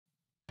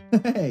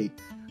Hey,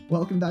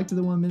 welcome back to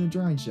the 1 Minute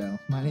Drawing Show.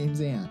 My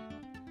name's Ant.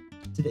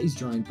 Today's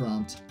drawing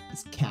prompt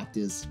is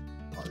Cactus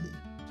Party.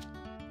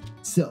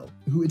 So,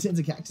 who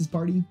attends a cactus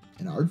party?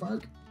 An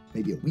aardvark?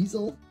 Maybe a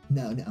weasel?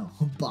 No,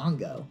 a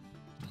bongo.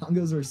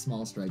 Bongos are a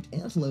small striped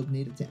antelope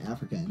native to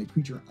Africa and a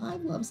creature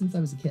I've loved since I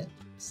was a kid.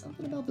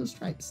 Something about those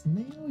stripes, and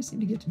they always seem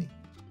to get to me.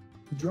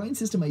 The drawing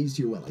system I used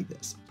here went like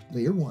this.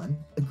 Layer 1,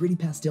 a gritty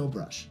pastel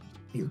brush.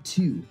 Layer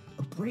 2,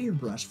 a brayer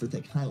brush for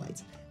thick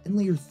highlights. And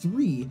layer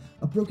 3,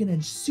 a broken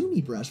edge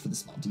sumi brush for the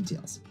small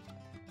details.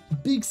 The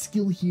big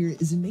skill here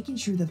is in making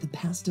sure that the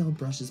pastel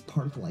brush's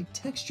particle-like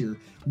texture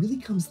really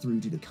comes through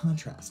due to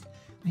contrast.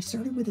 I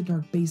started with a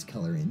dark base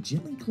color and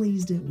gently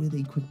glazed it with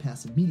a quick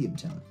passive medium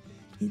tone.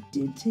 It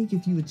did take a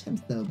few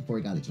attempts though before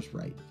I got it just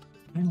right.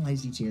 I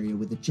finalized each area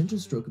with a gentle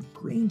stroke of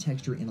grain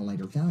texture and a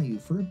lighter value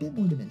for a bit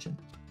more dimension.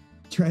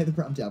 Try the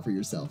prompt out for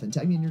yourself and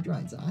tag me in your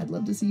drawings. I'd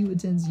love to see who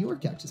attends your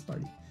cactus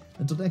party.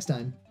 Until next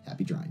time,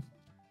 happy drawing.